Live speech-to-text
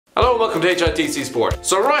Hello and welcome to HITC Sport.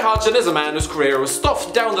 So Roy Hodgson is a man whose career was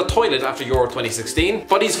stuffed down the toilet after Euro 2016,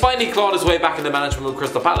 but he's finally clawed his way back into management with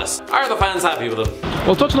Crystal Palace. Are the fans happy with him?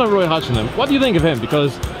 Well, touching on Roy Hodgson then, what do you think of him?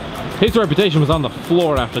 Because his reputation was on the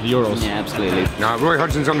floor after the Euros. Yeah, absolutely. No, Roy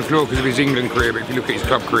Hodgson's on the floor because of his England career, but if you look at his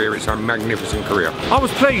club career, it's a magnificent career. I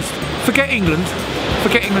was pleased. Forget England.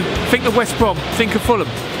 Think of West Brom. Think of Fulham.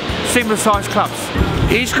 Similar sized clubs.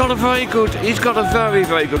 He's got a very good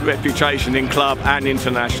reputation in club and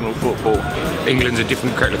international football. England's a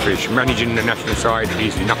different kettle of fish. Managing the national side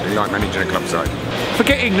is nothing like managing a club side.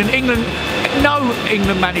 Forget England. No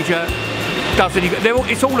England manager does any good.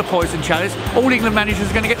 It's all a poison chalice. All England managers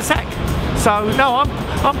are going to get the sack. So no,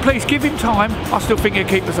 I'm pleased. Give him time. I still think he'll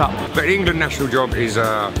keep us up. But the England national job is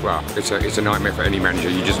well, it's a nightmare for any manager.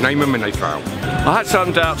 You just name them and they fail. I had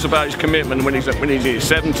some doubts about his commitment when he's in his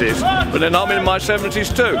 70s, but then I'm in my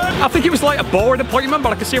 70s too. I think it was like a boring appointment,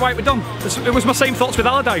 but I can see why it was done. It was my same thoughts with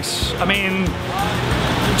Allardyce. I mean,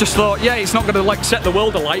 just thought, yeah, it's not going to like set the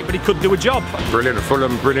world alight, but he could do a job. Brilliant at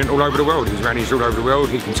Fulham, brilliant all over the world. He's managed all over the world.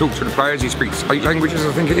 He can talk to the players. He speaks 8 languages,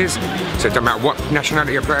 I think it is. So it doesn't matter what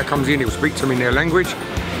nationality a player comes in, he'll speak to them in their language.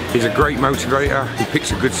 He's a great motivator. He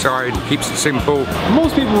picks a good side. He keeps it simple.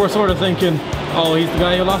 Most people were sort of thinking, oh, he's the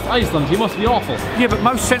guy who lost Iceland. He must be awful. Yeah, but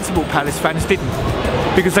most sensible Palace fans didn't,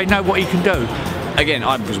 because they know what he can do. Again,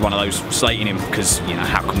 I was one of those slating him because, you know,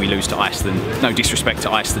 how can we lose to Iceland? No disrespect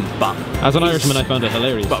to Iceland, but as an Irishman, I found it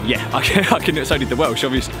hilarious. Well, yeah, I can. So did the Welsh,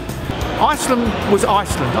 obviously. Iceland was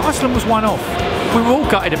Iceland. Iceland was one off. We were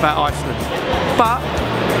all gutted about Iceland, but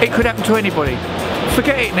it could happen to anybody.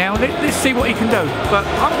 Forget it now. Let's see what he can do. But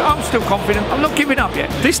I'm still confident. I'm not giving up yet.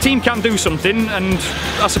 This team can do something, and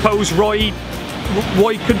I suppose Roy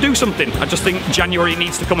could do something. I just think January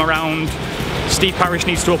needs to come around. Steve Parish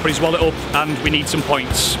needs to open his wallet up, and we need some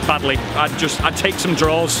points badly. I'd take some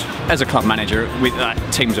draws. As a club manager with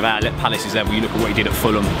teams of our Palace's level, you look at what he did at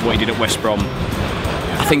Fulham, what he did at West Brom.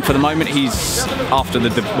 I think for the moment he's, after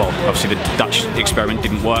well, obviously the Dutch experiment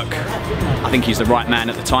didn't work, I think he's the right man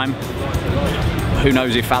at the time. Who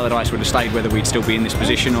knows if Allardyce would have stayed, whether we'd still be in this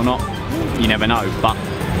position or not. You never know, but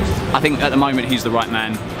I think at the moment he's the right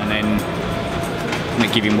man, and then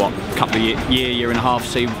give him what, a couple of year and a half,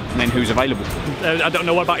 see then who's available. I don't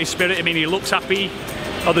know about his spirit. I mean, he looks happy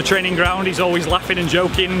on the training ground. He's always laughing and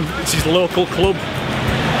joking. It's his local club.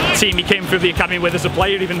 Team he came through the academy with as a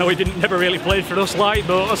player, even though he never really played for us,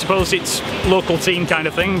 but I suppose it's local team kind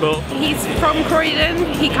of thing. But he's from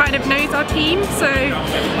Croydon, he kind of knows our team, so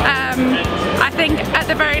I think at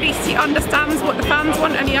the very least he understands what the fans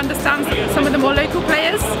want, and he understands some of the more local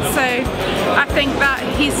players, so I think that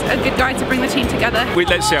he's a good guy to bring the team together.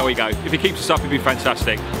 Let's see how we go. If he keeps us up, it'd be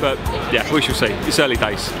fantastic, but yeah, we shall see. It's early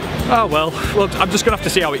days. Oh well, I'm just going to have to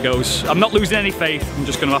see how it goes. I'm not losing any faith, I'm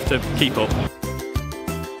just going to have to keep up.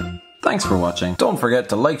 Thanks for watching. Don't forget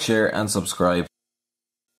to like, share and subscribe.